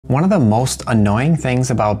One of the most annoying things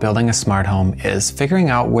about building a smart home is figuring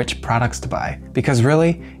out which products to buy, because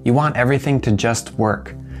really, you want everything to just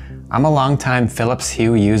work. I'm a longtime Philips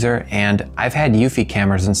Hue user and I've had Eufy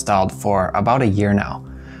cameras installed for about a year now.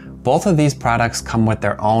 Both of these products come with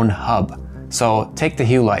their own hub. So take the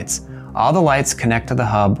Hue lights. All the lights connect to the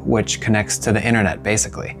hub, which connects to the internet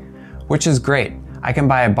basically, which is great. I can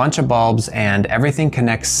buy a bunch of bulbs and everything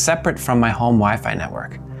connects separate from my home Wi-Fi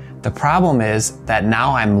network. The problem is that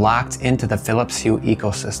now I'm locked into the Philips Hue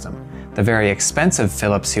ecosystem, the very expensive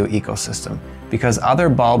Philips Hue ecosystem, because other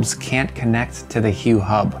bulbs can't connect to the Hue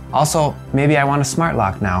hub. Also, maybe I want a smart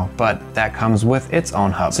lock now, but that comes with its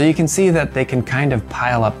own hub. So you can see that they can kind of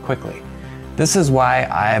pile up quickly. This is why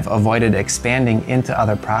I've avoided expanding into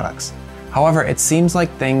other products. However, it seems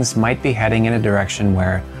like things might be heading in a direction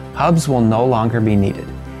where hubs will no longer be needed,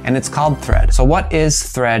 and it's called Thread. So what is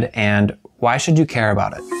Thread and why should you care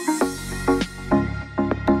about it?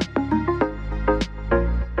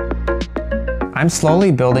 I'm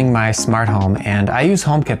slowly building my smart home and I use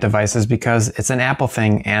HomeKit devices because it's an Apple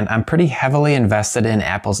thing and I'm pretty heavily invested in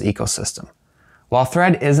Apple's ecosystem. While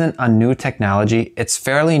Thread isn't a new technology, it's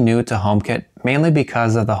fairly new to HomeKit mainly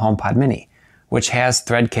because of the HomePod Mini, which has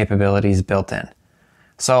Thread capabilities built in.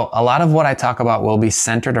 So a lot of what I talk about will be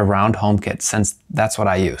centered around HomeKit since that's what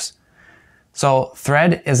I use. So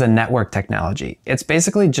Thread is a network technology. It's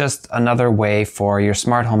basically just another way for your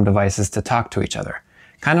smart home devices to talk to each other.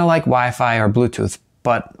 Kind of like Wi-Fi or Bluetooth,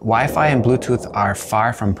 but Wi-Fi and Bluetooth are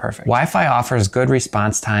far from perfect. Wi-Fi offers good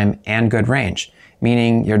response time and good range,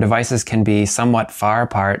 meaning your devices can be somewhat far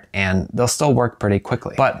apart and they'll still work pretty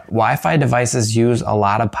quickly. But Wi-Fi devices use a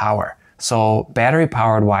lot of power, so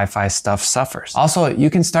battery-powered Wi-Fi stuff suffers. Also,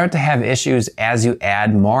 you can start to have issues as you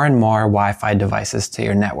add more and more Wi-Fi devices to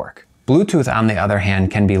your network. Bluetooth, on the other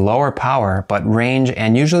hand, can be lower power, but range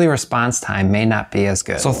and usually response time may not be as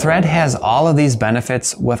good. So Thread has all of these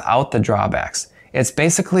benefits without the drawbacks. It's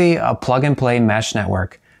basically a plug-and-play mesh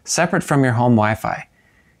network, separate from your home Wi-Fi.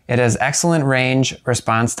 It has excellent range,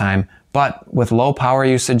 response time, but with low power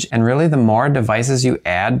usage, and really the more devices you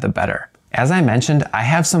add, the better. As I mentioned, I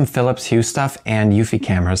have some Philips Hue stuff and Eufy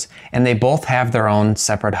cameras, and they both have their own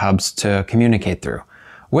separate hubs to communicate through.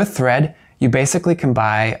 With Thread, you basically can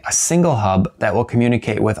buy a single hub that will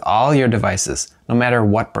communicate with all your devices, no matter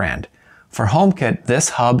what brand. For HomeKit, this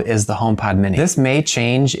hub is the HomePod Mini. This may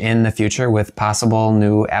change in the future with possible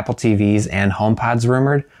new Apple TVs and HomePods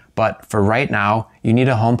rumored, but for right now, you need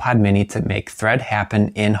a HomePod Mini to make Thread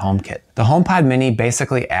happen in HomeKit. The HomePod Mini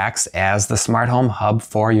basically acts as the smart home hub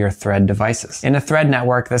for your Thread devices. In a Thread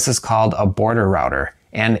network, this is called a border router,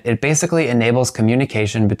 and it basically enables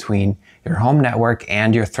communication between your home network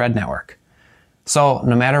and your Thread network. So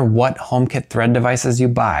no matter what HomeKit Thread devices you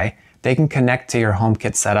buy, they can connect to your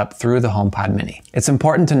HomeKit setup through the HomePod Mini. It's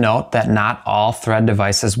important to note that not all Thread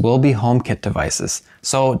devices will be HomeKit devices.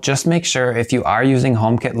 So just make sure if you are using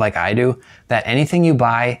HomeKit like I do, that anything you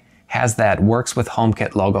buy has that Works with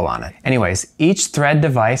HomeKit logo on it. Anyways, each Thread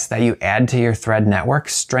device that you add to your Thread network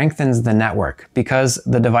strengthens the network because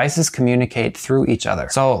the devices communicate through each other.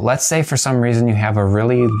 So let's say for some reason you have a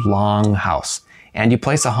really long house and you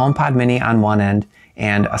place a HomePod Mini on one end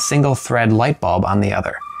and a single Thread light bulb on the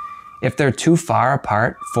other. If they're too far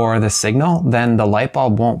apart for the signal, then the light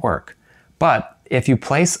bulb won't work. But if you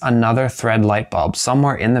place another Thread light bulb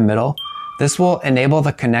somewhere in the middle, this will enable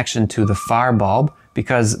the connection to the far bulb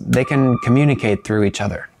because they can communicate through each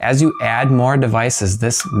other. As you add more devices,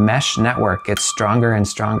 this mesh network gets stronger and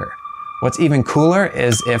stronger. What's even cooler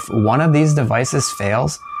is if one of these devices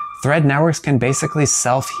fails, Thread networks can basically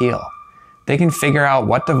self-heal. They can figure out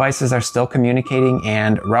what devices are still communicating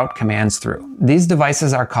and route commands through. These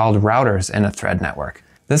devices are called routers in a Thread network.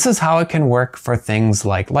 This is how it can work for things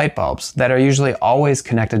like light bulbs that are usually always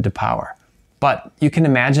connected to power. But you can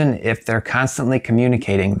imagine if they're constantly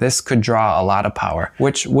communicating, this could draw a lot of power,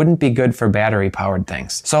 which wouldn't be good for battery-powered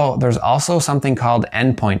things. So there's also something called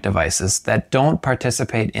endpoint devices that don't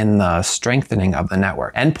participate in the strengthening of the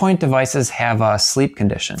network. Endpoint devices have a sleep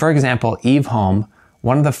condition. For example, Eve Home,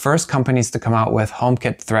 one of the first companies to come out with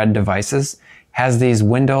HomeKit Thread devices, has these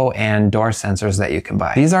window and door sensors that you can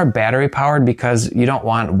buy. These are battery powered because you don't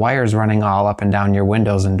want wires running all up and down your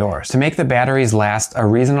windows and doors. To make the batteries last a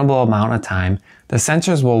reasonable amount of time, the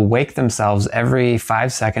sensors will wake themselves every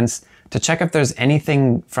 5 seconds to check if there's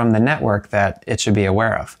anything from the network that it should be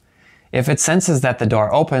aware of. If it senses that the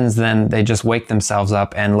door opens, then they just wake themselves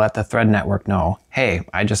up and let the Thread network know, hey,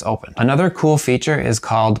 I just opened. Another cool feature is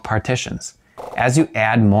called partitions. As you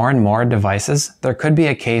add more and more devices, there could be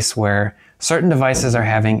a case where certain devices are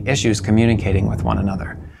having issues communicating with one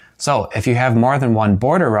another. So if you have more than one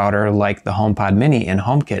border router like the HomePod Mini in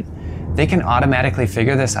HomeKit, they can automatically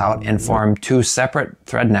figure this out and form two separate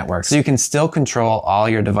thread networks so you can still control all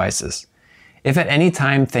your devices. If at any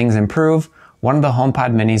time things improve, one of the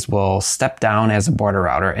HomePod Minis will step down as a border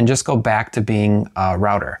router and just go back to being a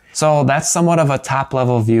router. So that's somewhat of a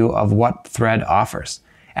top-level view of what Thread offers.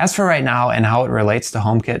 As for right now and how it relates to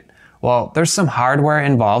HomeKit, well, there's some hardware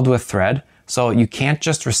involved with Thread, so you can't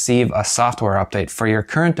just receive a software update for your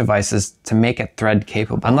current devices to make it Thread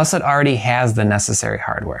capable, unless it already has the necessary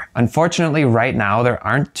hardware. Unfortunately, right now, there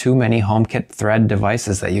aren't too many HomeKit Thread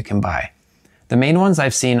devices that you can buy. The main ones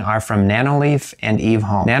I've seen are from Nanoleaf and Eve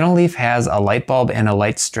Home. Nanoleaf has a light bulb and a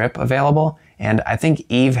light strip available, and I think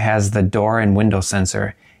Eve has the door and window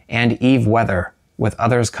sensor, and Eve Weather, with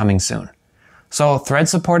others coming soon. So Thread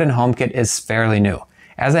support in HomeKit is fairly new.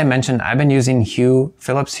 As I mentioned, I've been using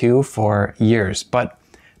Philips Hue for years, but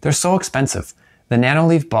they're so expensive. The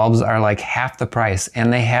Nanoleaf bulbs are like half the price,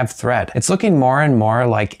 and they have Thread. It's looking more and more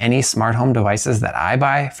like any smart home devices that I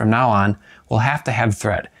buy from now on will have to have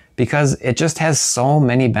Thread, because it just has so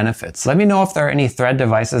many benefits. Let me know if there are any Thread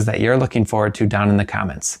devices that you're looking forward to down in the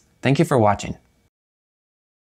comments. Thank you for watching.